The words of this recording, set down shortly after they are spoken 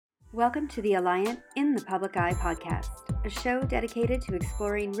Welcome to the Alliant in the Public Eye podcast, a show dedicated to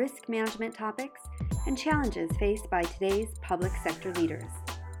exploring risk management topics and challenges faced by today's public sector leaders.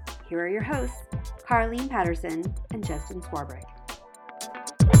 Here are your hosts, Carleen Patterson and Justin Swarbrick.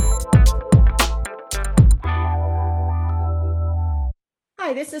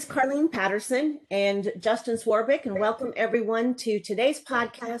 Hi, this is Carleen Patterson and Justin Swarbrick, and welcome everyone to today's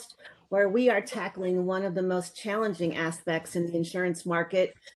podcast, where we are tackling one of the most challenging aspects in the insurance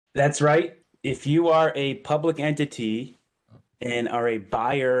market. That's right. If you are a public entity and are a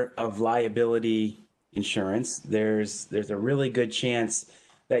buyer of liability insurance, there's a really good chance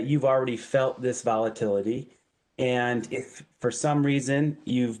that you've already felt this volatility. And if for some reason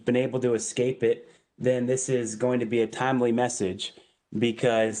you've been able to escape it, then this is going to be a timely message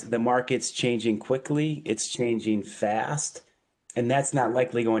because the market's changing quickly, it's changing fast, and that's not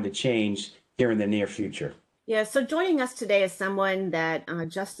likely going to change here in the near future. Yeah, so joining us today is someone that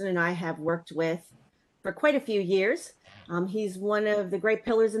Justin and I have worked with for quite a few years. He's one of the great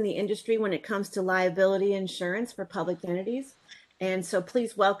pillars in the industry when it comes to liability insurance for public entities. And so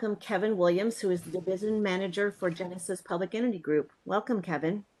please welcome Kevin Williams, who is the division manager for Genesis Public Entity Group. Welcome,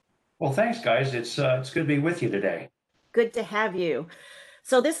 Kevin. Well, thanks, guys. It's good to be with you today. Good to have you.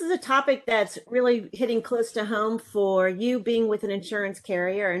 So this is a topic that's really hitting close to home for you being with an insurance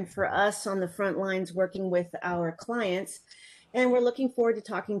carrier and for us on the front lines working with our clients. And we're looking forward to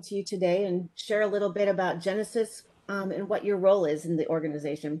talking to you today and share a little bit about Genesis and what your role is in the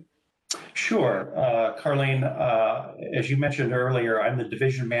organization. Sure. Carleen, as you mentioned earlier, I'm the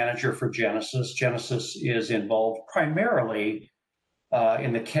division manager for Genesis. Genesis is involved primarily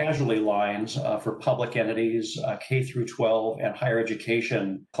in the casualty lines for public entities, K through 12 and higher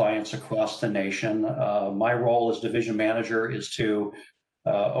education clients across the nation. My role as division manager is to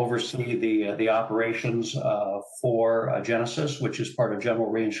oversee the operations for Genesis, which is part of General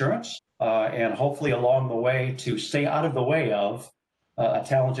Reinsurance, and hopefully along the way to stay out of the way of a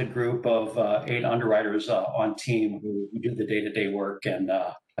talented group of 8 underwriters on team who do the day-to-day work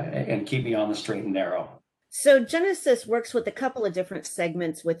and keep me on the straight and narrow. So Genesis works with a couple of different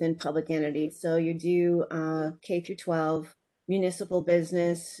segments within public entities. So you do K through 12, municipal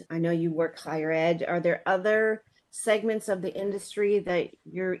business. I know you work higher ed. Are there other segments of the industry that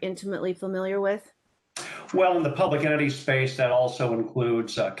you're intimately familiar with? Well, in the public entity space, that also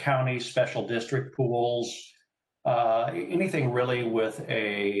includes county special district pools, anything really with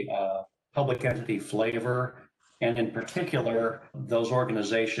a public entity flavor. And in particular, those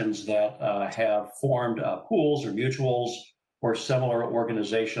organizations that have formed pools or mutuals or similar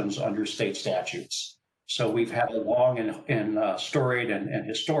organizations under state statutes. So we've had a long and storied and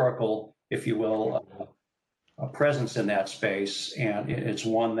historical, if you will, a presence in that space. And it's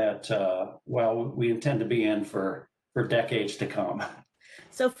one that, we intend to be in for decades to come.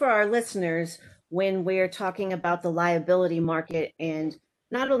 So for our listeners, when we're talking about the liability market and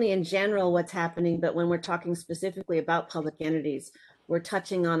not only in general what's happening, but when we're talking specifically about public entities, we're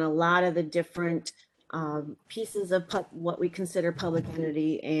touching on a lot of the different pieces of what we consider public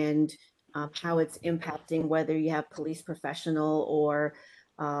entity and how it's impacting whether you have police professional or,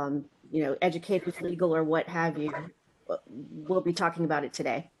 educators, legal, or what have you. We'll be talking about it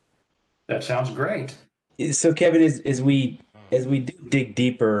today. That sounds great. So Kevin, as we dig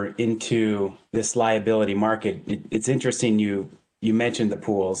deeper into this liability market, it's interesting you mentioned the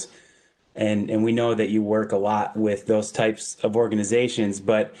pools, and we know that you work a lot with those types of organizations,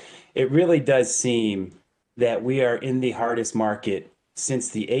 but it really does seem that we are in the hardest market since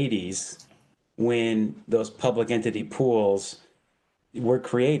the 80s when those public entity pools were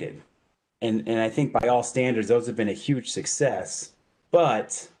created. And I think by all standards, those have been a huge success.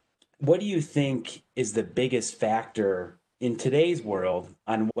 But what do you think is the biggest factor in today's world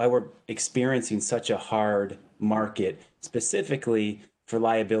on why we're experiencing such a hard market, specifically for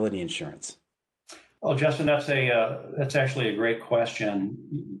liability insurance? Well, Justin, that's actually a great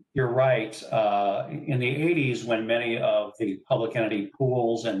question. You're right. In the 80s, when many of the public entity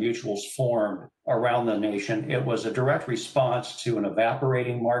pools and mutuals formed around the nation, it was a direct response to an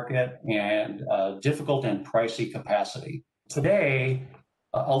evaporating market and difficult and pricey capacity. Today,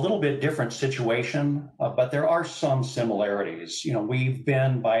 a little bit different situation, but there are some similarities. We've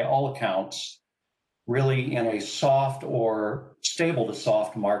been, by all accounts, really in a soft or stable to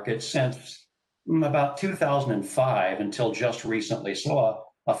soft market since about 2005 until just recently. So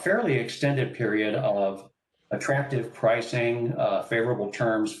a fairly extended period of attractive pricing, favorable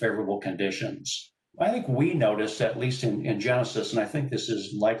terms, favorable conditions. I think we noticed, at least in Genesis, and I think this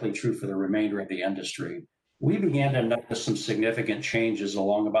is likely true for the remainder of the industry, we began to notice some significant changes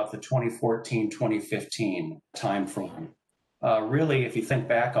along about the 2014-2015 timeframe. really, if you think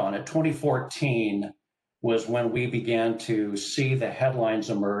back on it, 2014 was when we began to see the headlines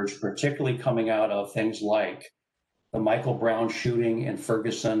emerge, particularly coming out of things like the Michael Brown shooting in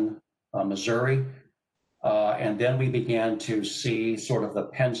Ferguson, Missouri. And then we began to see sort of the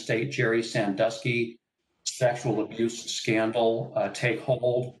Penn State Jerry Sandusky sexual abuse scandal take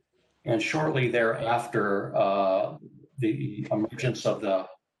hold. And shortly thereafter, the emergence of the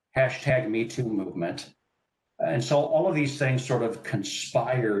hashtag #MeToo movement. And so all of these things sort of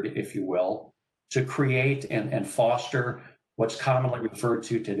conspired, if you will, to create and foster what's commonly referred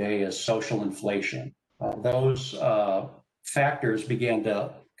to today as social inflation. Those factors began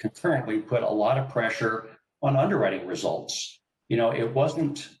to concurrently put a lot of pressure on underwriting results. You know, it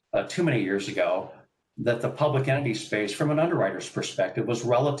wasn't too many years ago that the public entity space, from an underwriter's perspective, was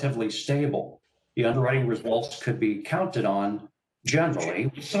relatively stable. The underwriting results could be counted on generally,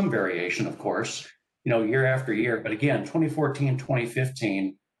 with some variation, of course, you know, year after year. But again, 2014,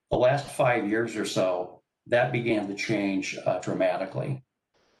 2015, the last 5 years or so, that began to change dramatically.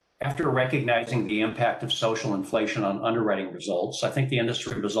 After recognizing the impact of social inflation on underwriting results, I think the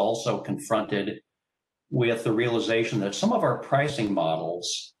industry was also confronted with the realization that some of our pricing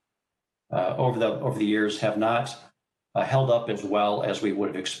models over the years have not held up as well as we would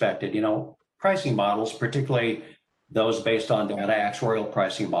have expected. You know, pricing models, particularly those based on data actuarial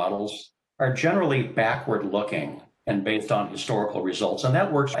pricing models, are generally backward looking and based on historical results. And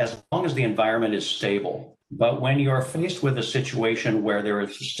that works as long as the environment is stable. But when you're faced with a situation where there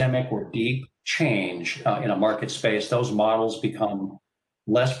is systemic or deep change in a market space, those models become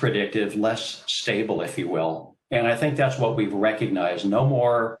less predictive, less stable, if you will. And I think that's what we've recognized. No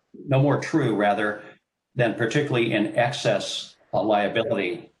more true, rather, than particularly in excess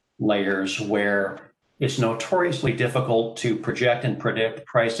liability layers, where it's notoriously difficult to project and predict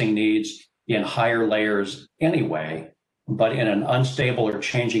pricing needs in higher layers anyway. But in an unstable or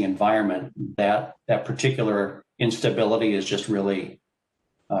changing environment, that particular instability is just really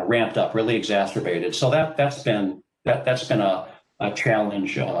ramped up, really exacerbated. So that's been a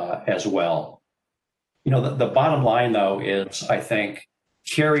challenge as well. You know, the bottom line, though, is I think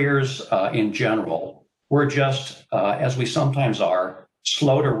carriers in general, we're just, as we sometimes are,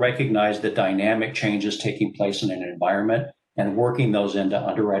 slow to recognize the dynamic changes taking place in an environment and working those into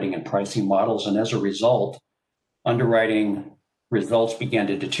underwriting and pricing models. And as a result, underwriting results began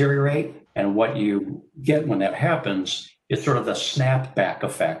to deteriorate. And what you get when that happens is sort of the snapback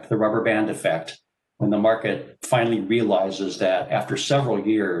effect, the rubber band effect, when the market finally realizes that after several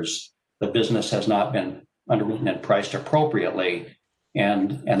years, the business has not been underwritten and priced appropriately.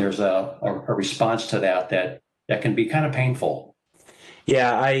 And there's a response to that can be kind of painful.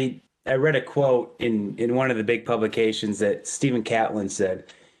 Yeah, I read a quote in one of the big publications that Stephen Catlin said,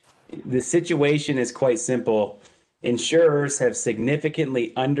 "The situation is quite simple. Insurers have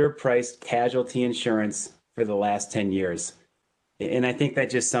significantly underpriced casualty insurance for the last 10 years. And I think that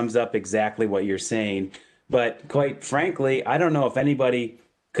just sums up exactly what you're saying. But quite frankly, I don't know if anybody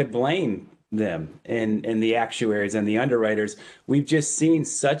could blame them and the actuaries and the underwriters. We've just seen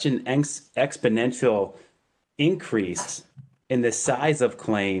such an exponential increase in the size of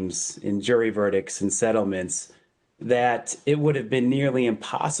claims in jury verdicts and settlements that it would have been nearly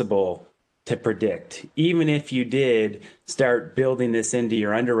impossible to predict, even if you did start building this into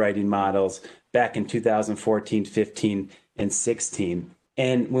your underwriting models back in 2014, 15, and 16.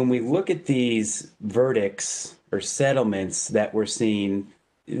 And when we look at these verdicts or settlements that we're seeing,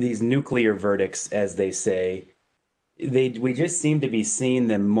 these nuclear verdicts, as they say, we just seem to be seeing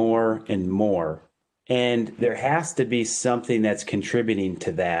them more and more. And there has to be something that's contributing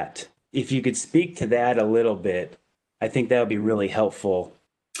to that. If you could speak to that a little bit, I think that would be really helpful.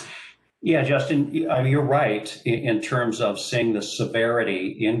 Yeah, Justin, I mean, you're right in terms of seeing the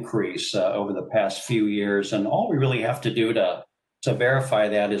severity increase over the past few years. And all we really have to do to verify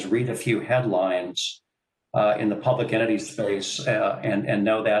that is read a few headlines in the public entity space and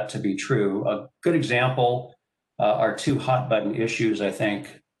know that to be true. A good example are two hot button issues, I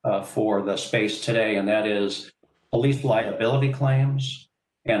think, for the space today, and that is police liability claims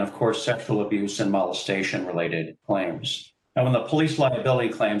and, of course, sexual abuse and molestation related claims. And when the police liability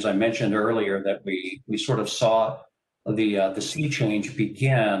claims, I mentioned earlier that we sort of saw the sea change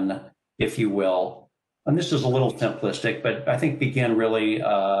begin, if you will, and this is a little simplistic, but I think begin really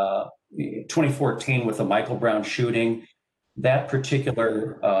 2014 with the Michael Brown shooting. That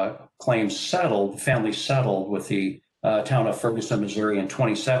particular claim settled, family settled with the town of Ferguson, Missouri in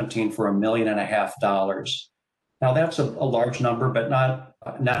 2017 for $1.5 million. Now that's a large number, but not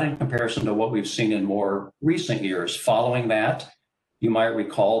in comparison to what we've seen in more recent years. Following that, you might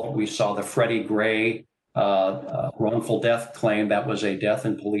recall that we saw the Freddie Gray wrongful death claim. That was a death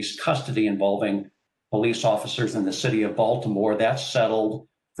in police custody involving police officers in the city of Baltimore. That settled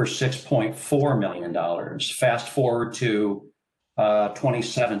for $6.4 million. Fast forward to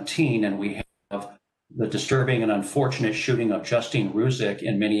 2017, and we have the disturbing and unfortunate shooting of Justine Ruzick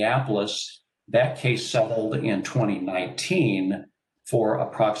in Minneapolis. That case settled in 2019 for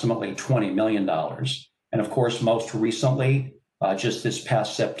approximately $20 million. And of course, most recently, just this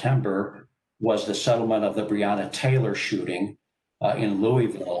past September, was the settlement of the Breonna Taylor shooting in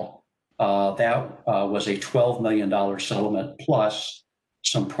Louisville. That was a $12 million settlement, plus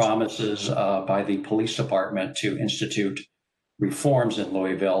some promises by the police department to institute reforms in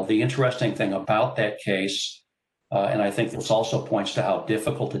Louisville. The interesting thing about that case, and I think this also points to how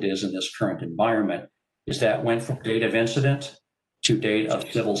difficult it is in this current environment, is that went from date of incident to date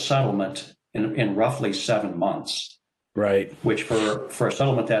of civil settlement in roughly 7 months. Right. Which for a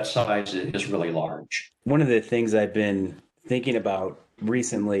settlement that size is really large. One of the things I've been thinking about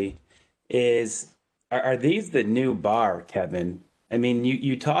recently is, are these the new bar, Kevin? I mean,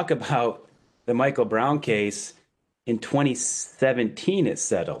 you talk about the Michael Brown case. In 2017, it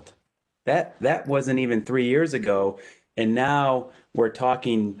settled. That wasn't even 3 years ago. And now we're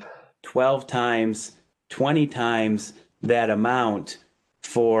talking 12 times, 20 times that amount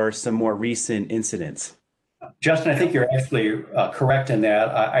for some more recent incidents. Justin, I think you're actually correct in that.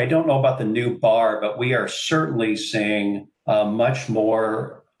 I don't know about the new bar, but we are certainly seeing much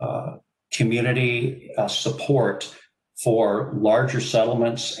more community support for larger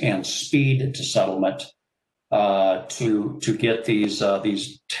settlements and speed to settlement to get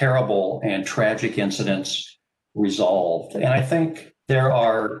these terrible and tragic incidents resolved. And I think there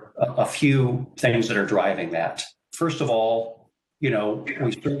are a few things that are driving that. First of all, we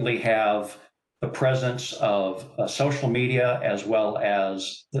certainly have the presence of social media as well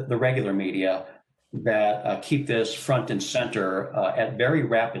as the regular media that keep this front and center at very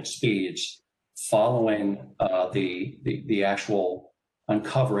rapid speeds following the actual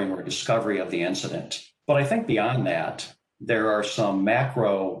uncovering or discovery of the incident. But I think beyond that, there are some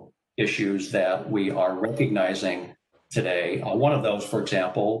macro issues that we are recognizing today. One of those, for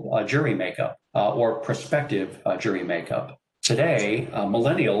example, jury makeup or prospective jury makeup. Today,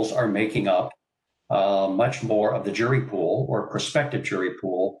 millennials are making up much more of the jury pool or prospective jury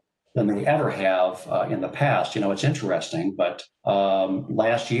pool than they ever have in the past. It's interesting, but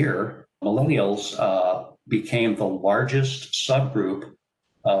last year, millennials became the largest subgroup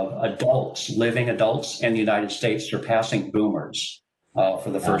of living adults in the United States, surpassing boomers for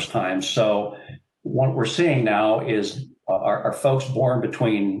the first time. So what we're seeing now is are folks born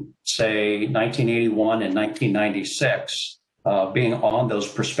between, say, 1981 and 1996 being on those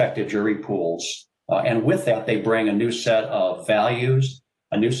prospective jury pools. And with that, they bring a new set of values,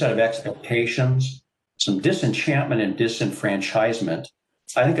 a new set of expectations, some disenchantment and disenfranchisement.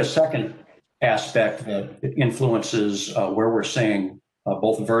 I think a second aspect that influences where we're seeing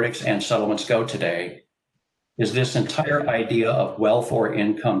both verdicts and settlements go today is this entire idea of wealth or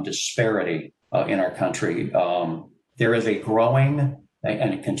income disparity in our country. There is a growing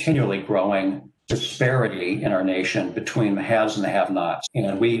and continually growing disparity in our nation between the haves and the have-nots.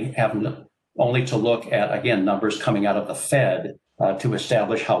 And we have only to look at, again, numbers coming out of the Fed to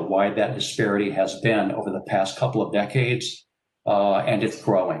establish how wide that disparity has been over the past couple of decades, and it's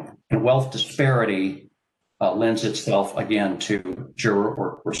growing. And wealth disparity lends itself, again, to juror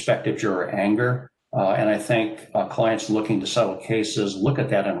or prospective juror anger. And I think clients looking to settle cases look at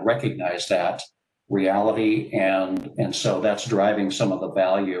that and recognize that reality. And so that's driving some of the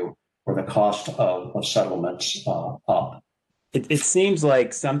value or the cost of settlements up. It seems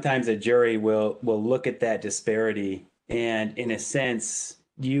like sometimes a jury will look at that disparity and, in a sense,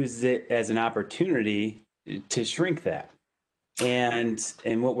 use it as an opportunity to shrink that. And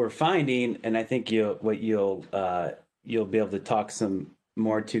what we're finding, and I think you'll be able to talk some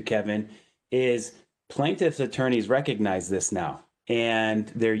more to, Kevin, is plaintiffs' attorneys recognize this now, and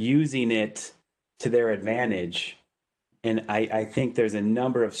they're using it to their advantage. And I think there's a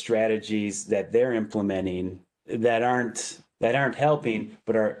number of strategies that they're implementing that aren't helping,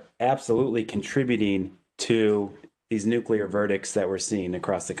 but are absolutely contributing to these nuclear verdicts that we're seeing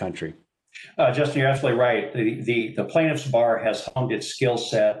across the country. Justin, you're absolutely right. The plaintiff's bar has honed its skill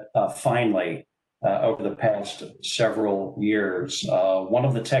set finely over the past several years. One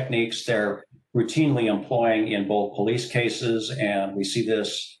of the techniques they're routinely employing in both police cases, and we see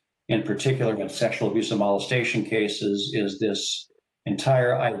this in particular in sexual abuse and molestation cases, is this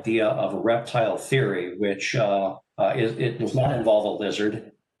entire idea of reptile theory, which it does not involve a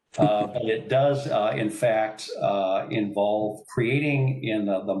lizard, but it does, in fact, involve creating in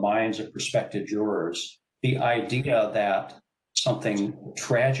the minds of prospective jurors the idea that something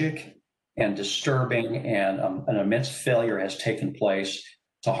tragic and disturbing and an immense failure has taken place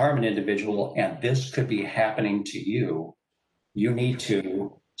to harm an individual, and this could be happening to you, you need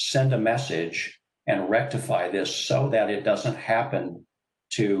to send a message and rectify this so that it doesn't happen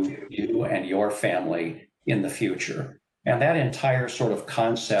to you and your family in the future. And that entire sort of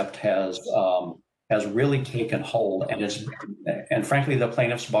concept has really taken hold, and frankly, the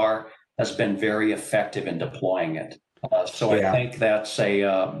plaintiff's bar has been very effective in deploying it. So I think that's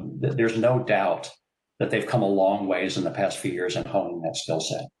there's no doubt that they've come a long ways in the past few years in honing that skill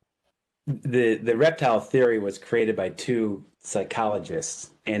set. The reptile theory was created by two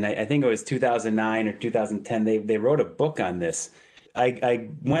psychologists, and I think it was 2009 or 2010. They wrote a book on this. I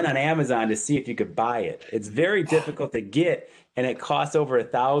went on Amazon to see if you could buy it. It's very difficult to get, and it costs over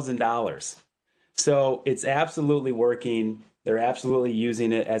 $1,000. So it's absolutely working. They're absolutely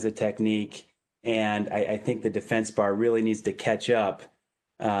using it as a technique. And I think the defense bar really needs to catch up.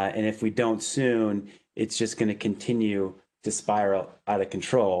 And if we don't soon, it's just going to continue to spiral out of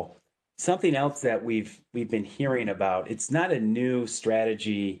control. Something else that we've been hearing about, it's not a new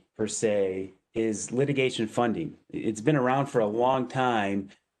strategy per se, is litigation funding. It's been around for a long time.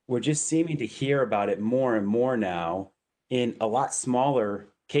 We're just seeming to hear about it more and more now in a lot smaller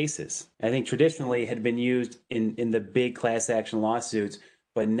cases. I think traditionally it had been used in the big class action lawsuits,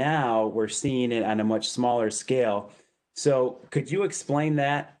 but now we're seeing it on a much smaller scale. So could you explain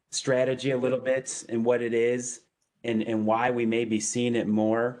that strategy a little bit and what it is and why we may be seeing it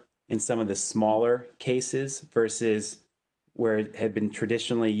more in some of the smaller cases versus where it had been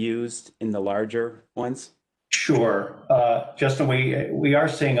traditionally used in the larger ones? Sure. Justin, we are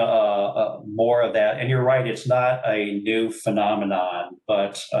seeing more of that. And you're right, it's not a new phenomenon,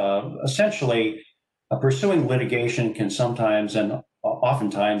 but essentially pursuing litigation can sometimes and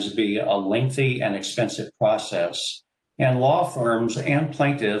oftentimes be a lengthy and expensive process. And law firms and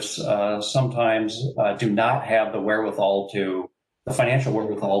plaintiffs sometimes do not have the financial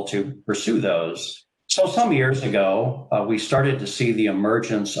wherewithal to pursue those. So some years ago, we started to see the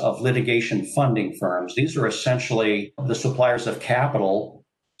emergence of litigation funding firms. These are essentially the suppliers of capital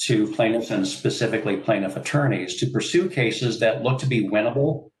to plaintiffs and specifically plaintiff attorneys to pursue cases that look to be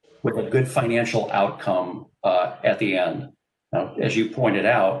winnable with a good financial outcome at the end. Now, as you pointed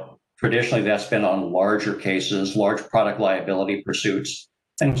out, traditionally that's been on larger cases, large product liability pursuits,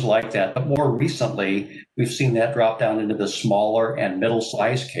 things like that. But more recently, we've seen that drop down into the smaller and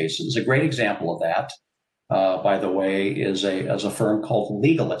middle-sized cases. A great example of that, by the way, is a firm called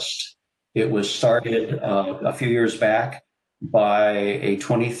Legalist. It was started a few years back by a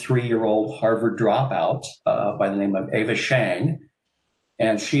 23-year-old Harvard dropout by the name of Ava Shang.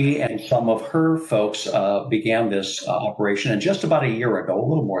 And she and some of her folks began this operation. And just about a year ago, a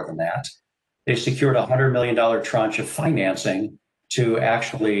little more than that, they secured a $100 million tranche of financing to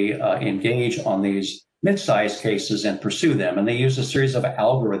actually engage on these mid-sized cases and pursue them. And they use a series of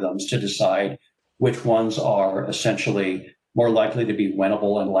algorithms to decide which ones are essentially more likely to be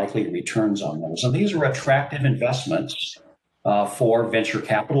winnable and likely returns on those. And these are attractive investments for venture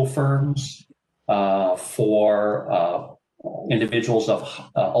capital firms, for individuals of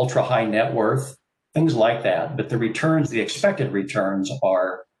ultra high net worth, things like that. But the expected returns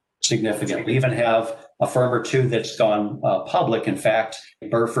are significant. We even have a firm or two that's gone public. In fact,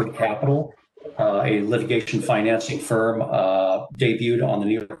 Burford Capital, a litigation financing firm, debuted on the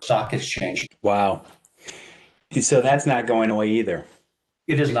New York Stock Exchange. Wow. So that's not going away either.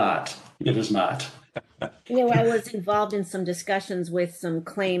 It is not. It is not. I was involved in some discussions with some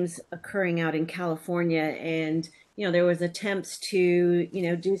claims occurring out in California, and there was attempts to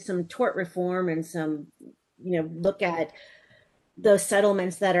do some tort reform and some look at those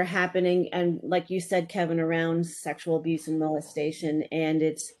settlements that are happening, and like you said, Kevin, around sexual abuse and molestation. And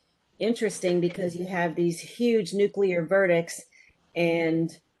it's interesting because you have these huge nuclear verdicts,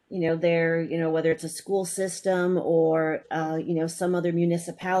 and they're whether it's a school system or some other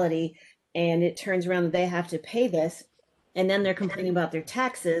municipality, and it turns around that they have to pay this, and then they're complaining about their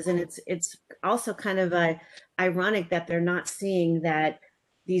taxes. And it's also kind of ironic that they're not seeing that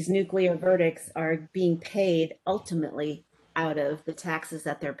these nuclear verdicts are being paid ultimately out of the taxes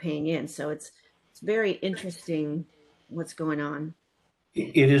that they're paying in. So it's very interesting what's going on.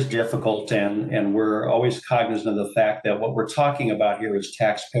 It is difficult, and we're always cognizant of the fact that what we're talking about here is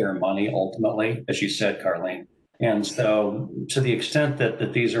taxpayer money, ultimately, as you said, Carlene. And so to the extent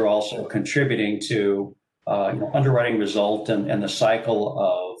that these are also contributing to underwriting result and the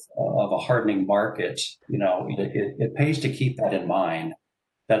cycle of a hardening market, it pays to keep that in mind,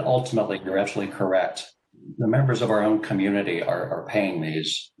 that ultimately you're absolutely correct. The members of our own community are paying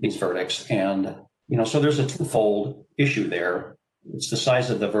these verdicts, and So there's a twofold issue there. It's the size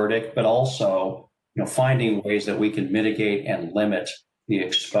of the verdict, but also, finding ways that we can mitigate and limit the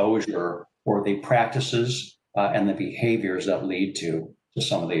exposure or the practices and the behaviors that lead to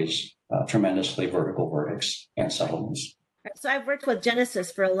some of these tremendously vertical verdicts and settlements. So I've worked with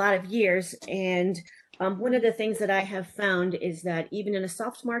Genesis for a lot of years, and one of the things that I have found is that even in a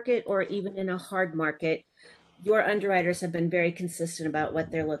soft market or even in a hard market, your underwriters have been very consistent about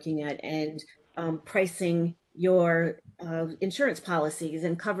what they're looking at and pricing your insurance policies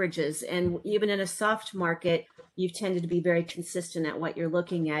and coverages. And even in a soft market, you've tended to be very consistent at what you're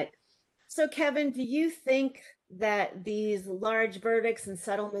looking at. So Kevin, do you think that these large verdicts and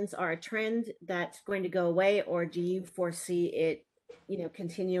settlements are a trend that's going to go away, or do you foresee it,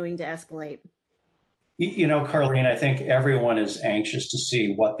 continuing to escalate? Carlene, I think everyone is anxious to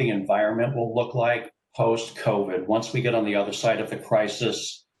see what the environment will look like post-COVID, once we get on the other side of the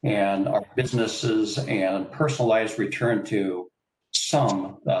crisis and our businesses and personal lives return to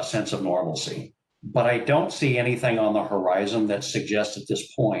some sense of normalcy. But I don't see anything on the horizon that suggests at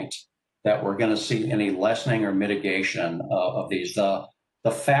this point that we're going to see any lessening or mitigation of these. The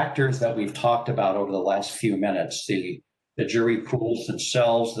factors that we've talked about over the last few minutes, the jury pools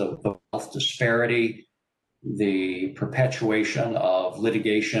themselves, the wealth disparity, the perpetuation of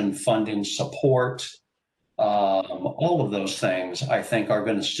litigation funding support, all of those things, I think, are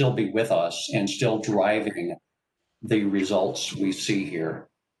going to still be with us and still driving the results we see here.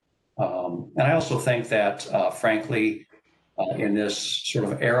 And I also think that, frankly, in this sort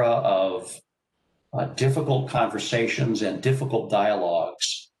of era of difficult conversations and difficult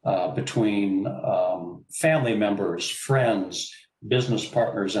dialogues between family members, friends, business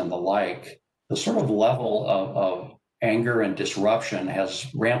partners, and the like, the sort of level of anger and disruption has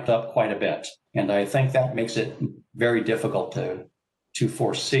ramped up quite a bit. And I think that makes it very difficult to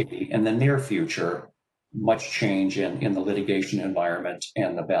foresee in the near future much change in the litigation environment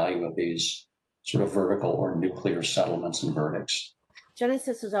and the value of these sort of vertical or nuclear settlements and verdicts.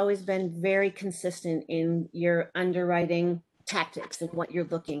 Genesis has always been very consistent in your underwriting tactics and what you're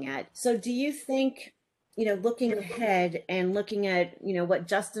looking at. So do you think, looking ahead and looking at, what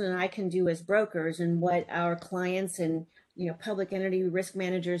Justin and I can do as brokers and what our clients and, public entity risk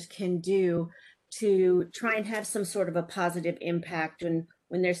managers can do to try and have some sort of a positive impact, and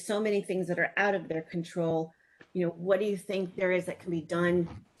when there's so many things that are out of their control, what do you think there is that can be done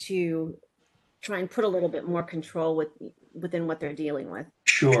to try and put a little bit more control within what they're dealing with?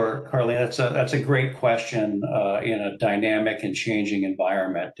 Sure, Carly, that's a great question in a dynamic and changing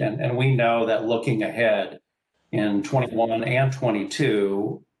environment. And we know that looking ahead in 21 and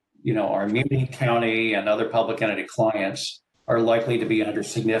 22, our muni, county, and other public entity clients are likely to be under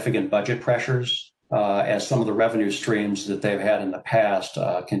significant budget pressures as some of the revenue streams that they've had in the past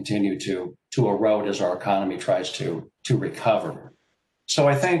continue to erode as our economy tries to recover. So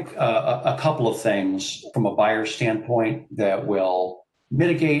I think a couple of things from a buyer standpoint that will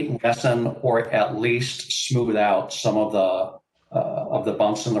mitigate, lessen, or at least smooth out some of the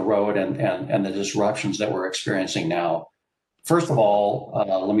bumps in the road and the disruptions that we're experiencing now. First of all,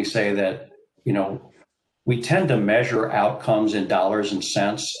 let me say that, we tend to measure outcomes in dollars and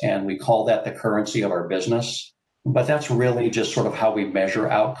cents, and we call that the currency of our business. But that's really just sort of how we measure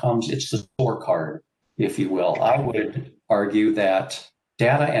outcomes. It's the scorecard, if you will. I would argue that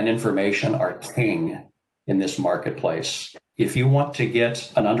data and information are king in this marketplace. If you want to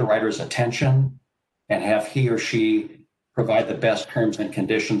get an underwriter's attention and have he or she provide the best terms and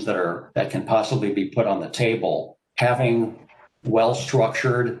conditions that can possibly be put on the table, having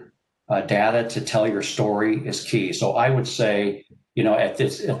well-structured data to tell your story is key. So I would say, at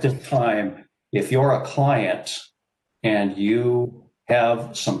this time, if you're a client and you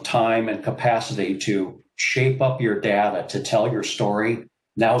have some time and capacity to shape up your data to tell your story,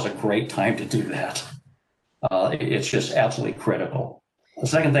 now is a great time to do that. It's just absolutely critical. The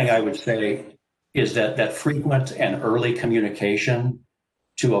second thing I would say is that frequent and early communication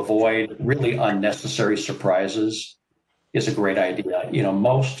to avoid really unnecessary surprises is a great idea.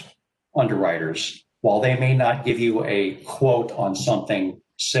 Most underwriters, while they may not give you a quote on something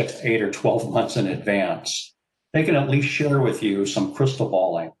 6, 8, or 12 months in advance, they can at least share with you some crystal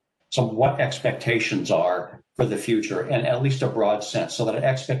balling, some what expectations are for the future, and at least a broad sense, so that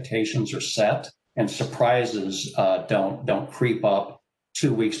expectations are set and surprises don't creep up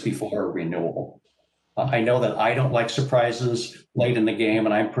 2 weeks before a renewal. I know that I don't like surprises late in the game,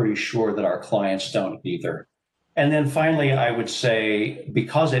 and I'm pretty sure that our clients don't either. And then finally, I would say,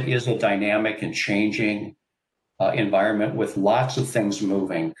 because it is a dynamic and changing environment with lots of things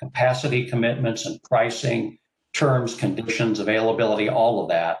moving, capacity commitments and pricing, terms, conditions, availability, all of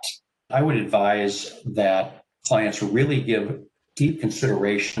that, I would advise that clients really give deep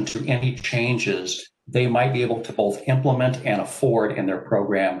consideration to any changes they might be able to both implement and afford in their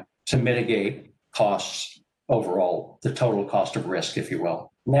program to mitigate costs overall, the total cost of risk, if you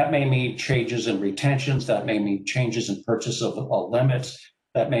will. And that may mean changes in retentions, that may mean changes in purchase of limits,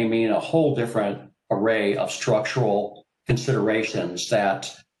 that may mean a whole different array of structural considerations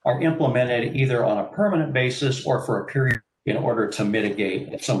that are implemented either on a permanent basis or for a period in order to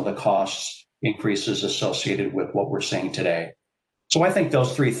mitigate some of the costs increases associated with what we're seeing today. So I think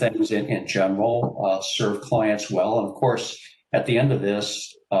those three things in general serve clients well. And of course, at the end of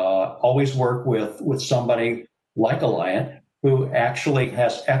this, always work with somebody like Alliant who actually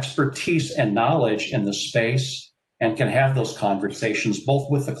has expertise and knowledge in the space and can have those conversations both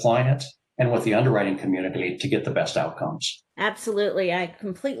with the client and with the underwriting community to get the best outcomes. Absolutely. I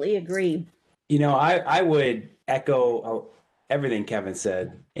completely agree. I would echo everything Kevin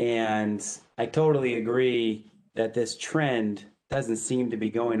said. And I totally agree that this trend doesn't seem to be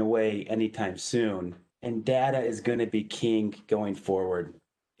going away anytime soon. And data is going to be king going forward.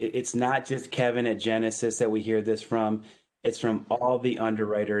 It's not just Kevin at Genesis that we hear this from. It's from all the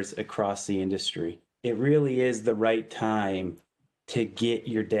underwriters across the industry. It really is the right time to get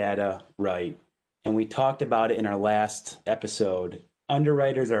your data right. And we talked about it in our last episode.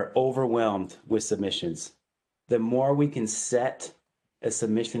 Underwriters are overwhelmed with submissions. The more we can set a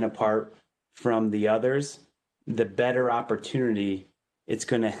submission apart from the others, the better opportunity it's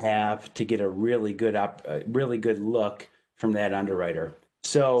going to have to get a really good look from that underwriter.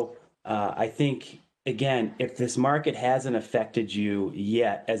 So I think, again, if this market hasn't affected you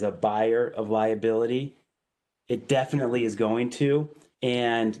yet as a buyer of liability, it definitely is going to.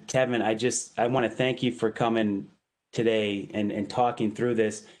 And Kevin, I want to thank you for coming today and talking through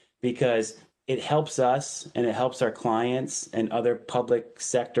this, because it helps us and it helps our clients and other public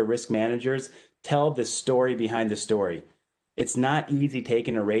sector risk managers tell the story behind the story. It's not easy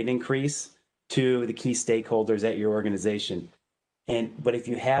taking a rate increase to the key stakeholders at your organization. But if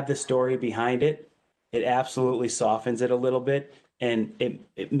you have the story behind it, it absolutely softens it a little bit, and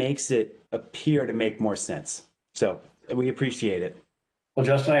it makes it appear to make more sense. So we appreciate it. Well,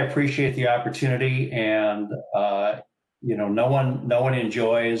 Justin, I appreciate the opportunity, and no one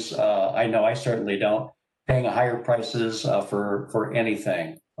enjoys. I know I certainly don't, paying higher prices for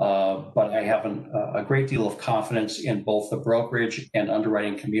anything. But I have a great deal of confidence in both the brokerage and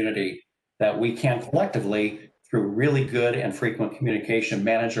underwriting community that we can collectively, through really good and frequent communication,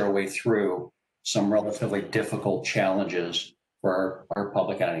 manage our way through some relatively difficult challenges for our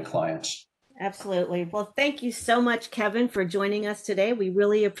public entity clients. Absolutely. Well, thank you so much, Kevin, for joining us today. We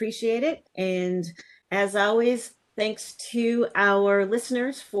really appreciate it. And as always, thanks to our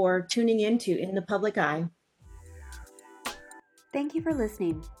listeners for tuning in to In the Public Eye. Thank you for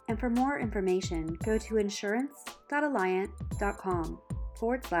listening. And for more information, go to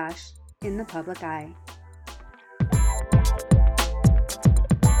insurance.alliant.com/in the public eye.